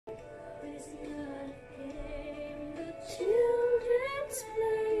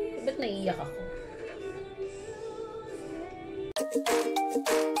naiiyak ako?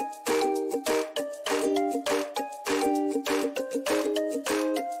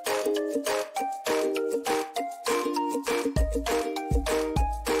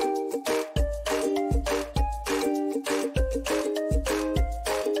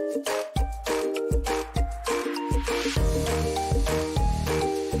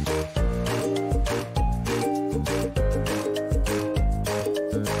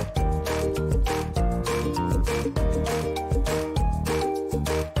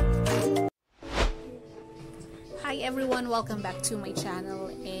 Hi everyone! Welcome back to my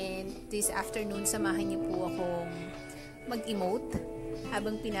channel, and this afternoon samahan niyo po akong mag-emote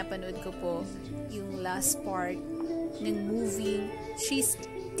habang pinapanood ko po yung last part ng movie She's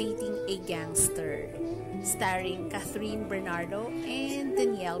Dating a Gangster starring Catherine Bernardo and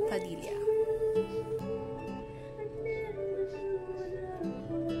Danielle Padilla.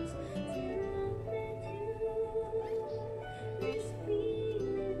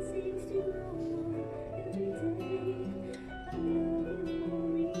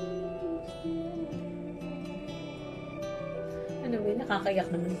 Anyway,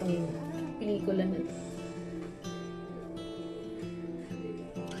 nakakayak naman tong pelikula na to.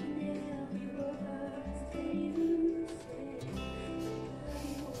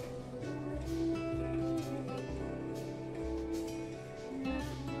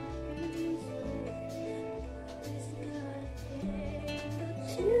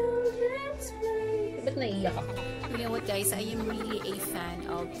 Ba't naiiyak ako? You know what guys, I am really a fan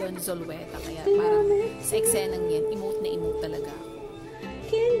of Don Zulueta, kaya parang sa eksenang yan, emote na emote talaga ako.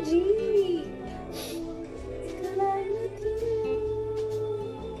 Kenji!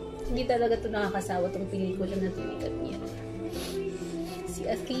 Hindi talaga ito nakakasawa tong pelikula na tumikat niya. Si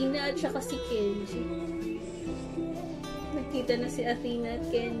Athena at saka si Kenji. Nakita na si Athena at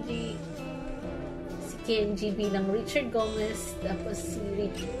Kenji. Si Kenji bilang Richard Gomez, tapos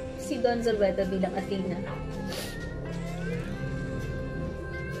si Don Zulueta bilang Athena.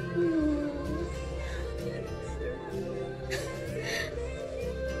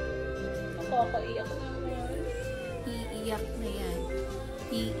 Nakakaiyak naman. Iiyak na yan.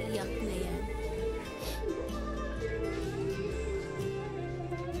 Iiyak na yan.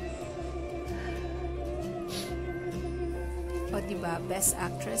 O diba, Best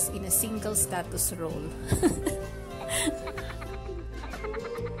Actress in a Single Status Role.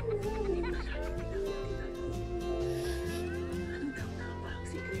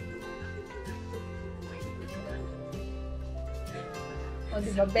 O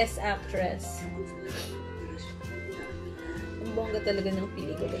diba, Best Actress. Ang bongga talaga ng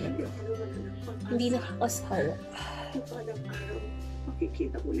pelikula na ito. Hindi nakakasawa. Palang araw,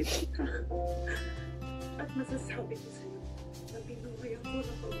 makikita ulit kita. At masasabi ko sa'yo na binuhay ako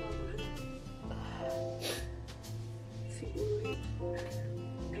ng pagmamahal. Siguro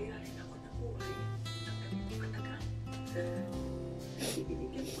kaya rin ako nabuhay ng ganito katagal. Kasi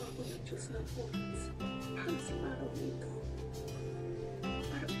binigyan pa ako ng Diyos ng oras para sa araw nito.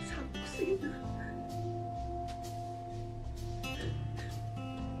 Para masabi ko sa'yo na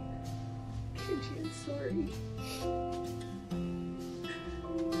Kenji, I'm sorry.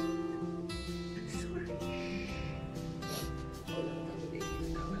 I'm sorry. Wala na ako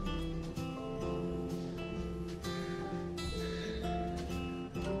naiintawan.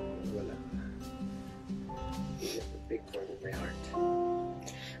 Wala. It's a big part of my heart.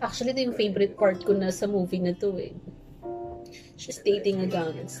 Actually, ito yung favorite part ko na sa movie na to eh. She's dating a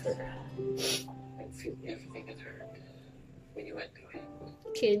gangster. I feel everything that hurt when you went away.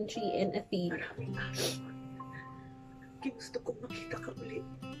 Kenji and Athena. Maraming araw. Ginusto kong makita ka ulit.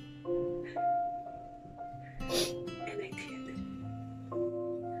 And I did.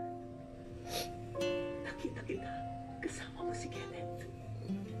 Nakita kita kasama mo si Kenneth.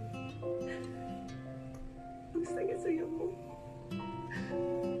 Ang saya-saya mo.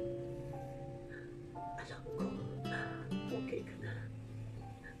 Alam ko, okay ka na.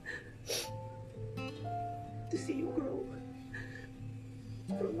 To see you grow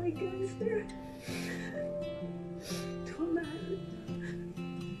from my gangster to a man,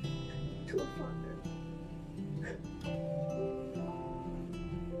 to a father.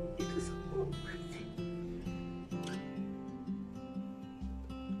 It was all worth it.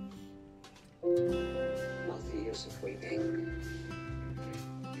 All the years of waiting,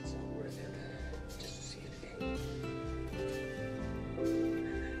 it's not worth it just to see it again.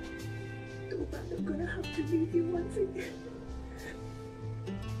 Too bad I'm gonna have to leave you once again.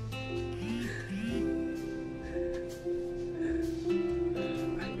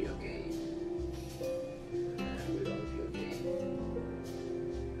 I'll be okay. We'll all be okay.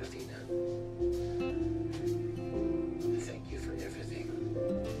 Athena.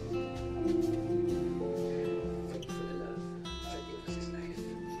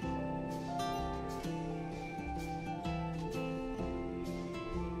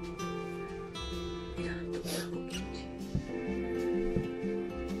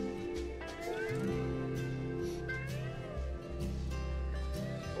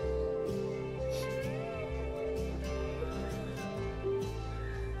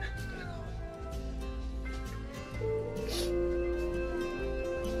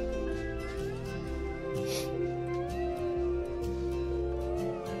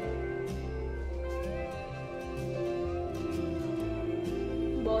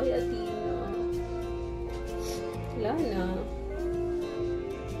 Bye, Athena. Wala na.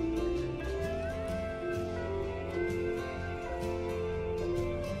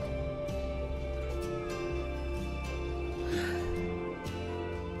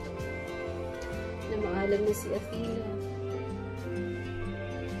 Namaalam na si Athena.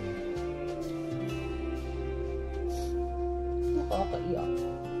 Nakakaiyak.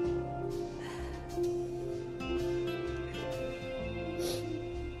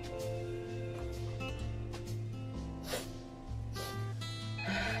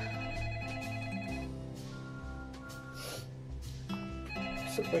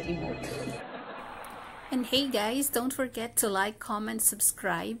 Super emotional. And hey guys, don't forget to like, comment,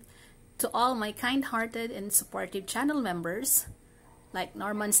 subscribe to all my kind-hearted and supportive channel members like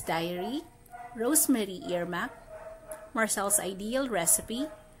Norman's Diary, Rosemary Earmac, Marcel's Ideal Recipe,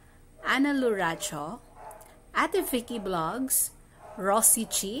 Anna Luracho, Ate Vicky Vlogs, Rossi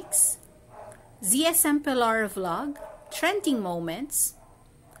Cheeks, ZSM Pilar Vlog, Trending Moments,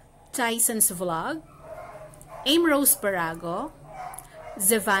 Tyson's Vlog, Aim Rose Barago,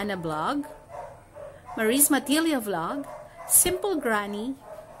 Zavana Vlog, Maris Matilia Vlog, Simple Granny,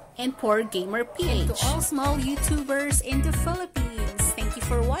 and Poor Gamer PH. And to all small YouTubers in the Philippines, thank you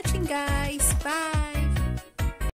for watching, guys!